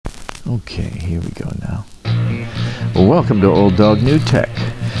Okay, here we go now. Well, welcome to Old Dog New Tech,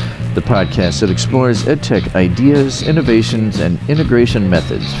 the podcast that explores EdTech ideas, innovations, and integration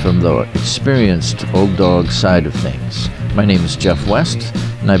methods from the experienced old dog side of things. My name is Jeff West,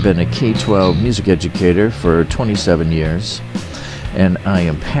 and I've been a K-12 music educator for 27 years, and I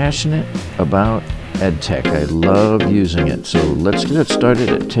am passionate about EdTech. I love using it, so let's get started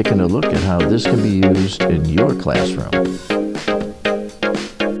at taking a look at how this can be used in your classroom.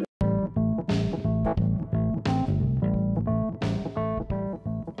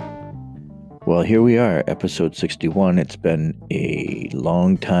 Well, here we are, episode 61. It's been a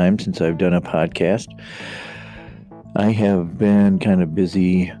long time since I've done a podcast. I have been kind of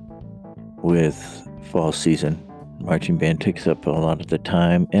busy with fall season. Marching band takes up a lot of the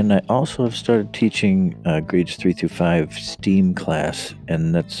time, and I also have started teaching grades 3 through 5 STEAM class,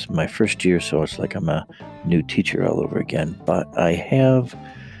 and that's my first year, so it's like I'm a new teacher all over again. But I have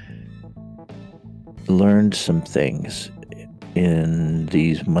learned some things in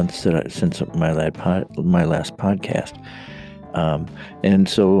these months since my last podcast, and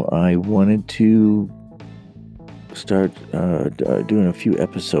so I wanted to start doing a few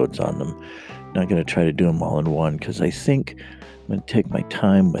episodes on them. Not going to try to do them all in one because I think I'm going to take my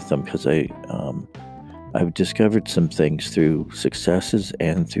time with them because I've discovered some things through successes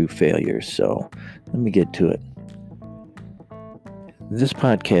and through failures. So let me get to it. This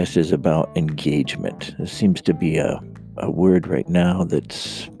podcast is about engagement. This seems to be a word right now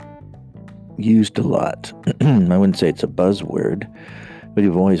that's used a lot. I wouldn't say it's a buzzword, but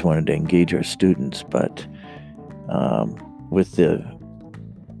we've always wanted to engage our students. But with the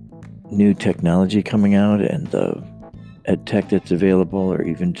new technology coming out and the ed tech that's available, or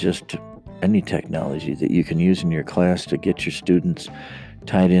even just any technology that you can use in your class to get your students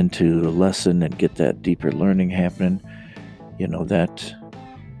tied into the lesson and get that deeper learning happening,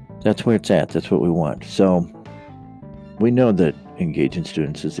 that's where it's at. That's what we want. So we know that engaging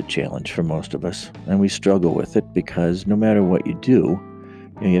students is a challenge for most of us, and we struggle with it because no matter what you do,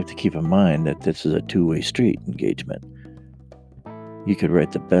 you have to keep in mind that this is a two-way street engagement. You could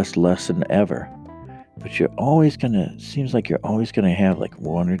write the best lesson ever, but seems like you're always going to have like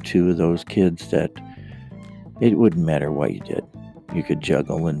one or two of those kids that it wouldn't matter what you did. You could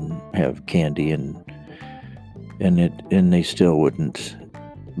juggle and have candy and they still wouldn't,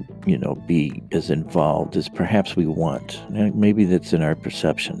 be as involved as perhaps we want. Maybe that's in our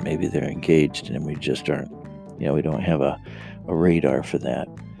perception. Maybe they're engaged and we just aren't, we don't have a radar for that.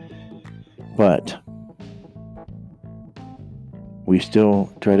 But we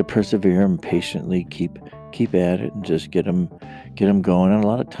still try to persevere and patiently keep at it and just get them going. And a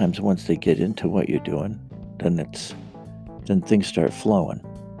lot of times once they get into what you're doing, then things start flowing.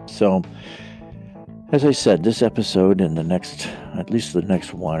 So as I said, this episode and at least the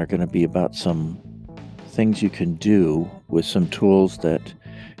next one, are going to be about some things you can do with some tools that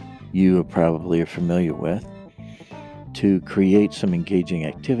you probably are familiar with to create some engaging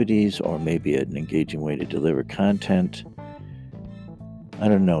activities, or maybe an engaging way to deliver content. I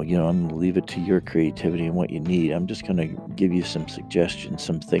don't know, I'm going to leave it to your creativity and what you need. I'm just going to give you some suggestions,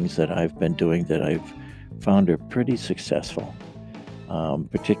 some things that I've been doing that I've found are pretty successful,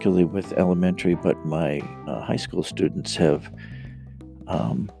 particularly with elementary, but my high school students have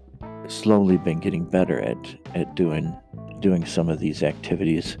slowly been getting better at doing some of these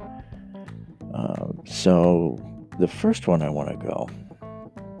activities. So the first one I want to go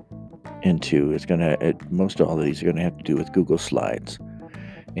into is most all of these are going to have to do with Google Slides.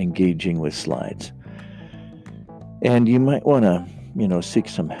 Engaging with slides. And you might want to, seek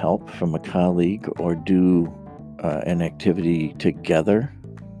some help from a colleague or do an activity together.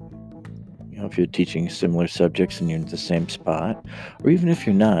 If you're teaching similar subjects and you're in the same spot, or even if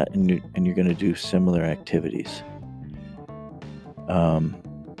you're not and you're going to do similar activities.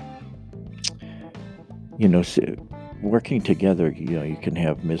 Working together, you can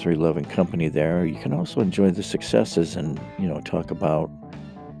have misery, love, and company there. You can also enjoy the successes and, talk about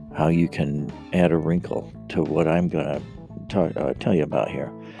how you can add a wrinkle to what I'm going to tell you about here.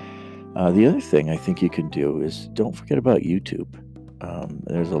 The other thing I think you can do is don't forget about YouTube.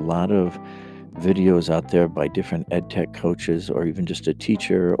 There's a lot of videos out there by different EdTech coaches, or even just a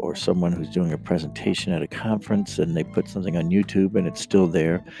teacher or someone who's doing a presentation at a conference, and they put something on YouTube and it's still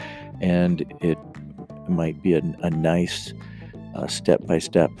there, and it might be a nice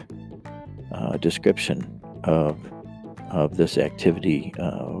step-by-step description of this activity,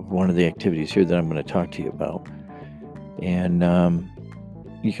 one of the activities here that I'm going to talk to you about. And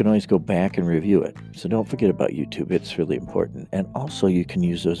you can always go back and review it. So don't forget about YouTube. It's really important. And also you can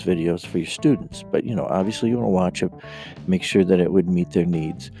use those videos for your students. But, obviously you want to watch it, make sure that it would meet their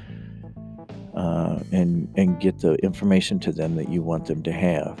needs. and get the information to them that you want them to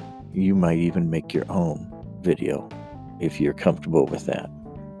have. You might even make your own video if you're comfortable with that.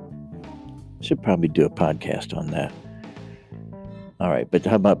 Should probably do a podcast on that. All right, but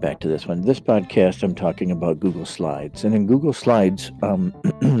how about back to this one? This podcast, I'm talking about Google Slides. And in Google Slides,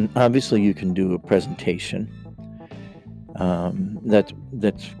 obviously you can do a presentation. That's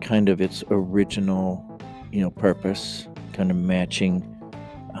kind of its original, purpose, kind of matching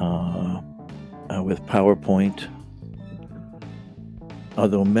with PowerPoint.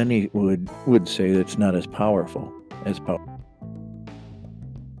 Although many would say it's not as powerful as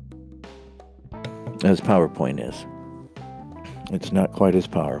PowerPoint is. It's not quite as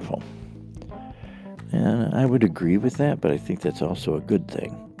powerful. And I would agree with that, but I think that's also a good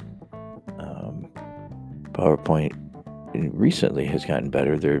thing. PowerPoint recently has gotten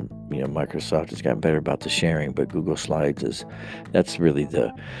better. Microsoft has gotten better about the sharing, but Google Slides that's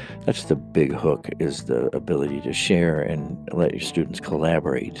the big hook, is the ability to share and let your students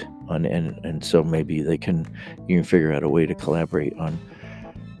collaborate on, and so maybe you can figure out a way to collaborate on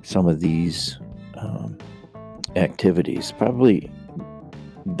some of these activities. Probably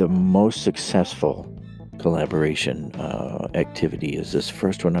the most successful collaboration activity is this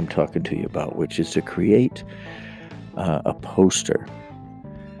first one I'm talking to you about, which is to create a poster.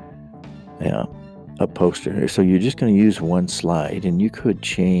 Yeah, a poster. So you're just going to use one slide, and you could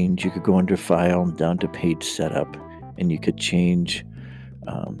go under File down to Page Setup, and you could change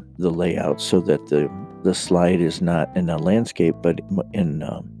the layout so that the slide is not in a landscape, but in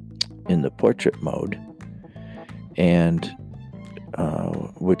the portrait mode, and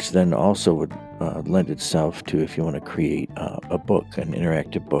which then also would lend itself to if you want to create a book, an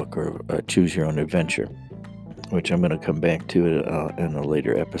interactive book, or a choose your own adventure, which I'm going to come back to in a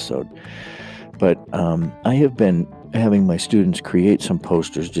later episode. But I have been having my students create some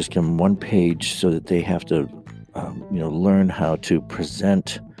posters, just give them one page, so that they have to learn how to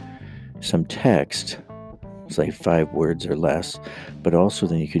present some text, say 5 words or less, but also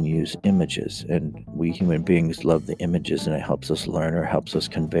then you can use images, and we human beings love the images, and it helps us learn, or helps us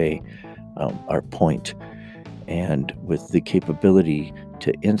convey our point. And with the capability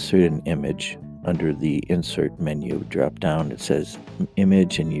to insert an image under the insert menu drop down, it says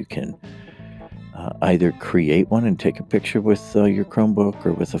image, and you can either create one and take a picture with your Chromebook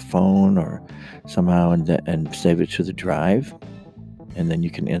or with a phone or somehow, and save it to the drive, and then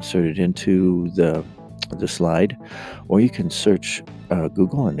you can insert it into the slide, or you can search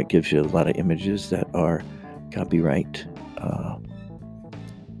Google, and it gives you a lot of images that are copyright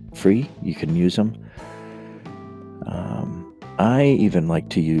free. You can use them. I even like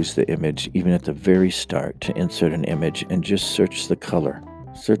to use the image even at the very start to insert an image and just search the color.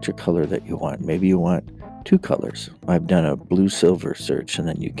 Search a color that you want. Maybe you want 2 colors. I've done a blue-silver search, and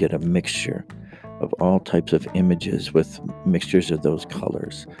then you get a mixture of all types of images with mixtures of those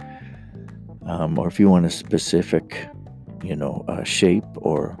colors. Or if you want a specific, shape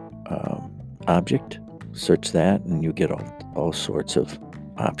or object, search that, and you get all sorts of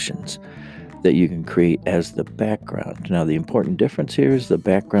options that you can create as the background. Now, the important difference here is the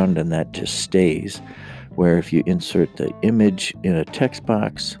background, and that just stays. Where if you insert the image in a text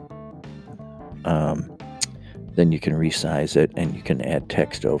box, then you can resize it, and you can add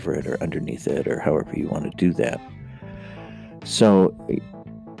text over it or underneath it, or however you want to do that. So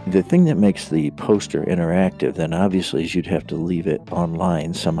the thing that makes the poster interactive then obviously is you'd have to leave it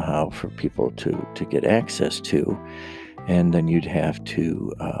online somehow for people to get access to, and then you'd have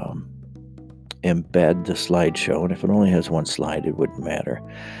to embed the slideshow, and if it only has one slide, it wouldn't matter.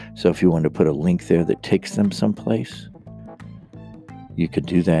 So if you want to put a link there that takes them someplace, you could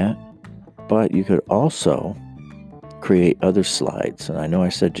do that, but you could also create other slides. And I know I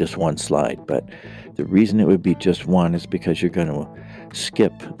said just one slide, but the reason it would be just one is because you're going to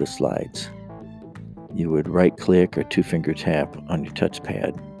skip the slides. You would right click or 2-finger tap on your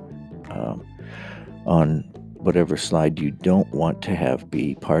touchpad on whatever slide you don't want to have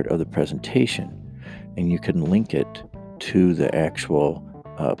be part of the presentation, and you can link it to the actual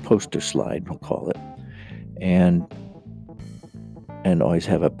poster slide, we'll call it, and always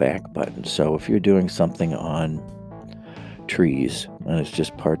have a back button. So if you're doing something on trees, and it's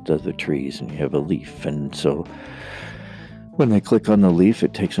just part of the trees, and you have a leaf, and so when they click on the leaf,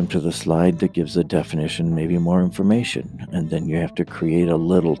 it takes them to the slide that gives the definition, maybe more information, and then you have to create a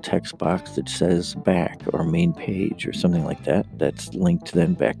little text box that says back or main page or something like that, that's linked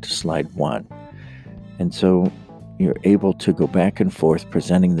then back to slide 1. And so you're able to go back and forth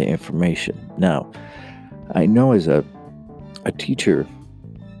presenting the information. Now, I know as a teacher,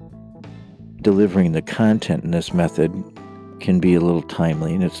 delivering the content in this method can be a little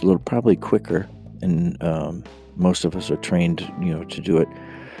timely, and it's a little probably quicker. And most of us are trained, to do it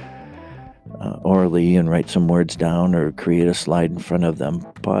orally and write some words down or create a slide in front of them.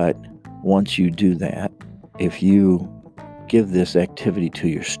 But once you do that, if you give this activity to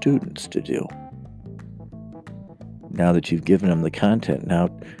your students to do, now that you've given them the content, now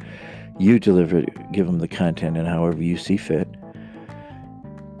you give them the content in however you see fit,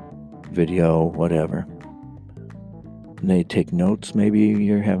 video, whatever. And they take notes. Maybe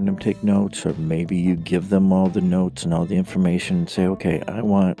you're having them take notes, or maybe you give them all the notes and all the information and say, okay, I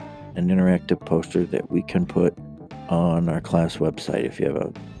want an interactive poster that we can put on our class website if you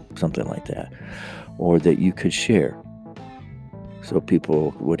have something like that, or that you could share. So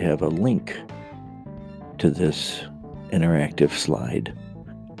people would have a link to this interactive slide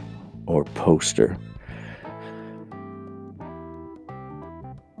or poster.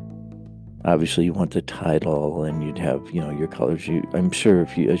 Obviously, you want the title, and you'd have, your colors. I'm sure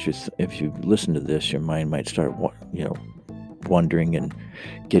if you listen to this, your mind might start, wondering and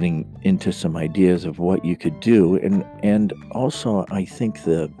getting into some ideas of what you could do, and also I think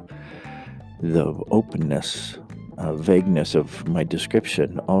the openness, vagueness of my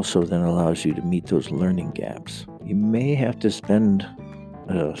description also then allows you to meet those learning gaps. You may have to spend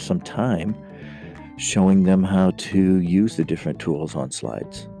some time showing them how to use the different tools on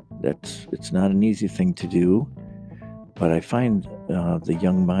slides. It's not an easy thing to do, but I find the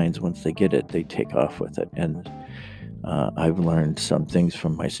young minds, once they get it, they take off with it. And I've learned some things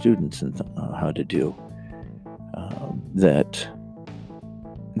from my students and how to do that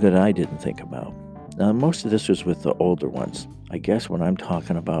I didn't think about. Now, most of this was with the older ones. I guess when I'm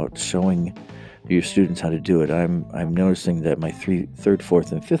talking about showing your students how to do it, I'm noticing that my third,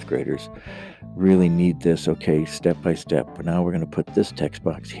 fourth, and fifth graders really need this. Okay, step by step. But now we're going to put this text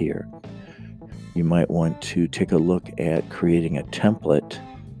box here. You might want to take a look at creating a template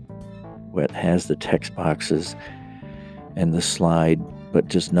that has the text boxes and the slide, but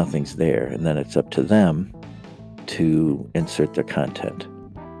just nothing's there. And then it's up to them to insert their content.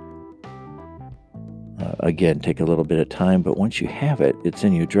 Again, take a little bit of time, but once you have it, it's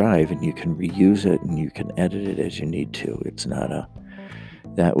in your drive, and you can reuse it and you can edit it as you need to. It's not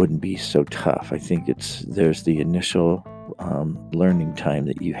that wouldn't be so tough. I think there's the initial learning time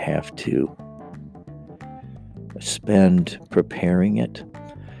that you have to spend preparing it.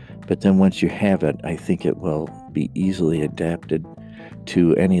 But then once you have it, I think it will be easily adapted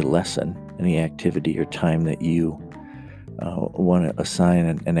to any lesson, any activity or time that you want to assign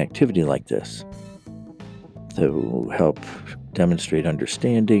an activity like this to help demonstrate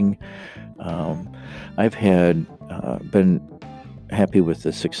understanding. I've been happy with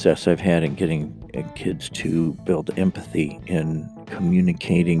the success I've had in getting kids to build empathy in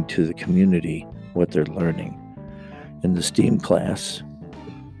communicating to the community what they're learning. In the STEAM class,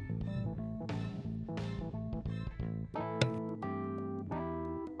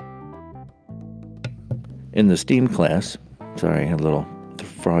 sorry, a little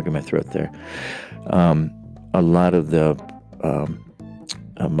frog in my throat there. A lot of the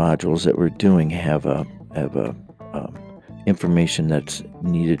modules that we're doing have information that's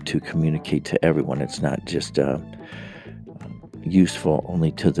needed to communicate to everyone. It's not just useful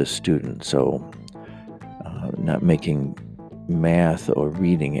only to the student. So not making math or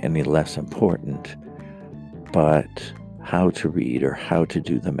reading any less important, but how to read or how to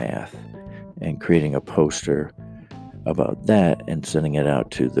do the math, and creating a poster about that and sending it out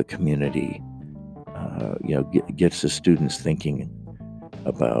to the community. Gets the students thinking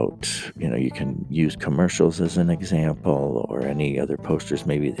about, you can use commercials as an example, or any other posters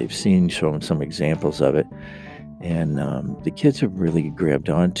maybe they've seen, showing some examples of it. And the kids have really grabbed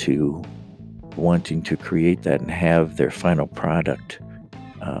onto wanting to create that and have their final product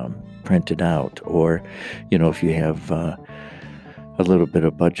printed out. Or, if you have a little bit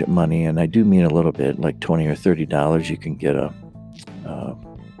of budget money, and I do mean a little bit, like $20 or $30, you can get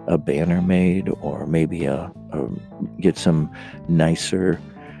a banner made, or maybe get some nicer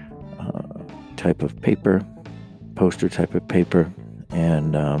type of paper, poster type of paper.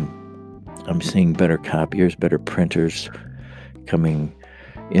 And I'm seeing better copiers, better printers coming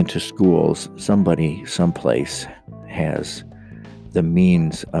into schools. Somebody someplace has the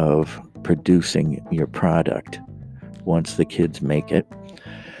means of producing your product once the kids make it.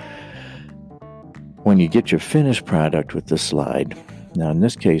 When you get your finished product with the slide, now in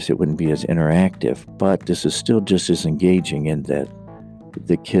this case it wouldn't be as interactive, but this is still just as engaging in that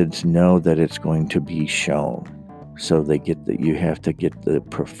the kids know that it's going to be shown. So you have to get the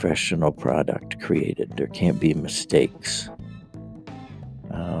professional product created. There can't be mistakes.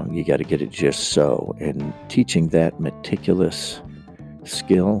 You got to get it just so. And teaching that meticulous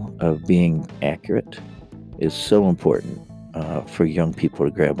skill of being accurate is so important for young people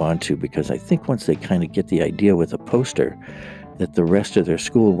to grab onto, because I think once they kind of get the idea with a poster, that the rest of their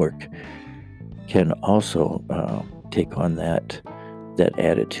schoolwork can also take on that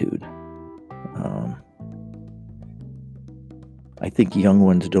attitude. Um, I think young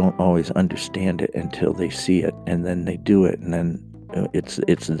ones don't always understand it until they see it, and then they do it, and then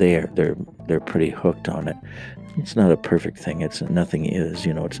it's there. They're pretty hooked on it. It's not a perfect thing. Nothing is.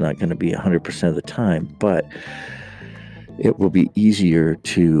 It's not going to be 100% of the time, but it will be easier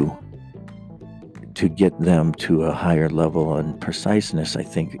to get them to a higher level and preciseness, I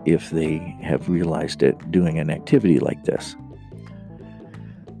think, if they have realized it doing an activity like this.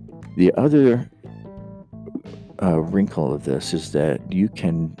 The other wrinkle of this is that you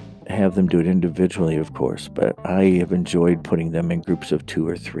can have them do it individually, of course, but I have enjoyed putting them in groups of 2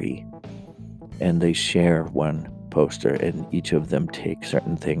 or 3, and they share one poster, and each of them take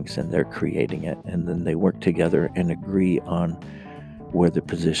certain things and they're creating it, and then they work together and agree on where the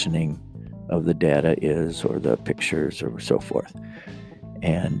positioning of the data is, or the pictures, or so forth.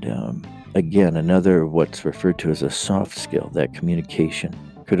 And again, another what's referred to as a soft skill, that communication,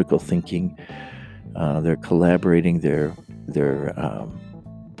 critical thinking. They're collaborating, they're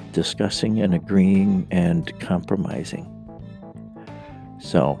discussing and agreeing and compromising.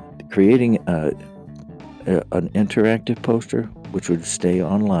 So creating an interactive poster, which would stay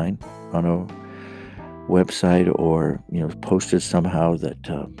online on a website, or posted somehow that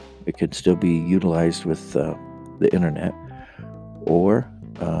it could still be utilized with the internet, or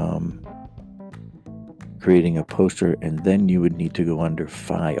creating a poster, and then you would need to go under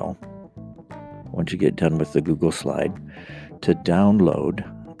File once you get done with the Google slide to download,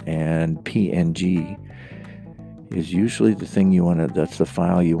 and PNG is usually the thing that's the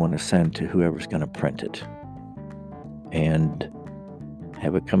file you want to send to whoever's going to print it and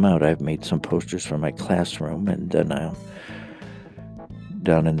have it come out. I've made some posters for my classroom, and then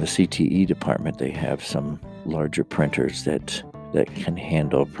down in the CTE department, they have some larger printers that can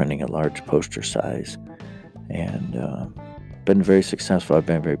handle printing a large poster size, and been very successful. I've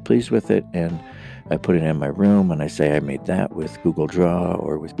been very pleased with it, and I put it in my room, and I say I made that with Google Draw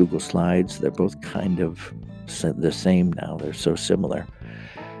or with Google Slides. They're both kind of the same now. They're so similar.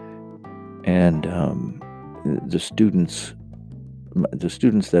 And the students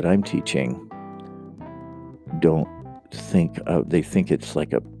that I'm teaching don't think they think it's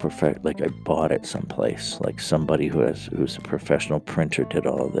like like I bought it someplace, like somebody who's a professional printer did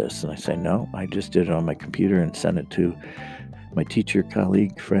all of this. And I say, no, I just did it on my computer and sent it to my teacher,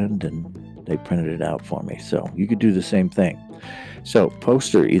 colleague, friend, and they printed it out for me. So you could do the same thing. So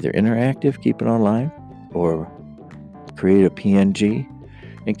poster, either interactive, keep it online, or create a PNG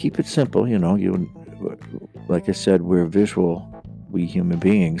and keep it simple. Like I said, we're visual, we human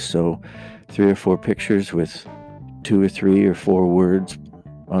beings. So 3 or 4 pictures with 2 or 3 or 4 words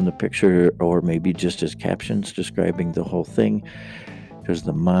on the picture, or maybe just as captions describing the whole thing, because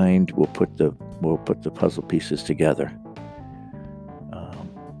the mind will put the puzzle pieces together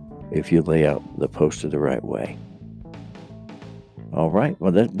if you lay out the poster the right way. All right,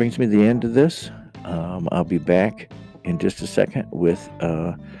 well, that brings me to the end of this. I'll be back in just a second with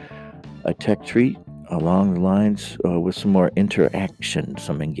a tech treat along the lines with some more interaction,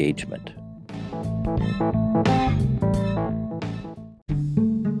 some engagement.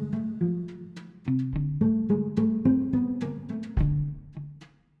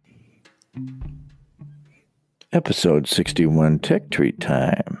 Episode 61, Tech Treat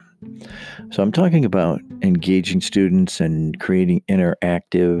Time. So I'm talking about engaging students and creating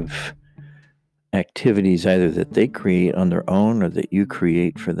interactive activities, either that they create on their own or that you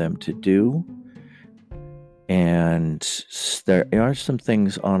create for them to do. And there are some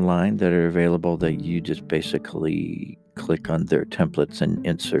things online that are available that you just basically click on their templates and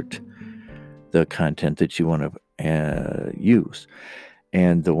insert the content that you want to use.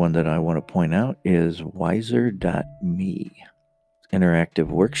 And the one that I want to point out is Wiser.me. Interactive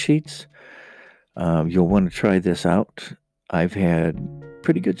worksheets. You'll want to try this out. I've had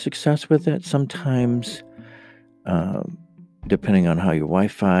pretty good success with it. Sometimes, depending on how your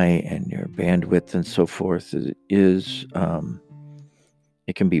Wi-Fi and your bandwidth and so forth is,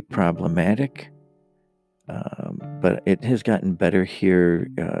 it can be problematic. But it has gotten better here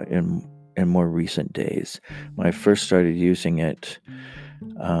in more recent days. When I first started using it,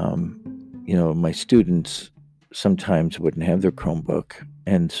 my students sometimes wouldn't have their Chromebook,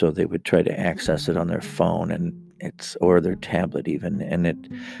 and so they would try to access it on their phone or their tablet even, and it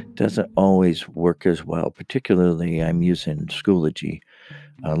doesn't always work as well. Particularly, I'm using Schoology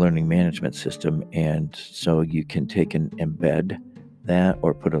learning management system, and so you can take and embed that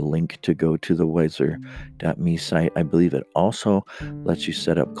or put a link to go to the Wiser.me site. I believe it also lets you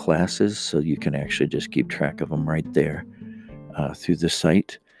set up classes so you can actually just keep track of them right there through the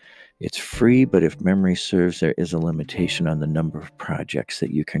site. It's free, but if memory serves, there is a limitation on the number of projects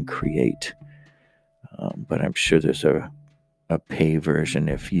that you can create. But I'm sure there's a pay version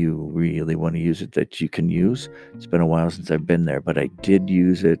if you really want to use it that you can use. It's been a while since I've been there, but I did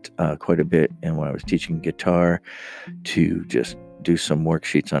use it quite a bit. And when I was teaching guitar, to just do some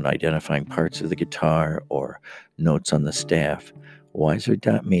worksheets on identifying parts of the guitar or notes on the staff,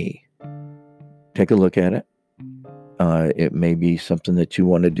 Wiser.me. Take a look at it. It may be something that you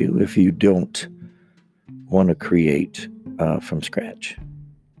want to do if you don't want to create from scratch.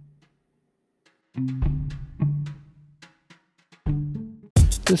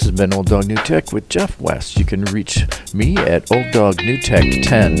 This has been Old Dog New Tech with Jeff West. You can reach me at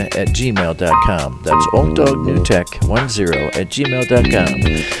olddognewtech10@gmail.com. That's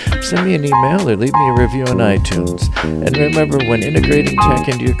olddognewtech10@gmail.com. Send me an email or leave me a review on iTunes. And remember, when integrating tech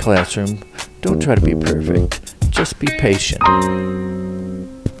into your classroom, don't try to be perfect. Just be patient.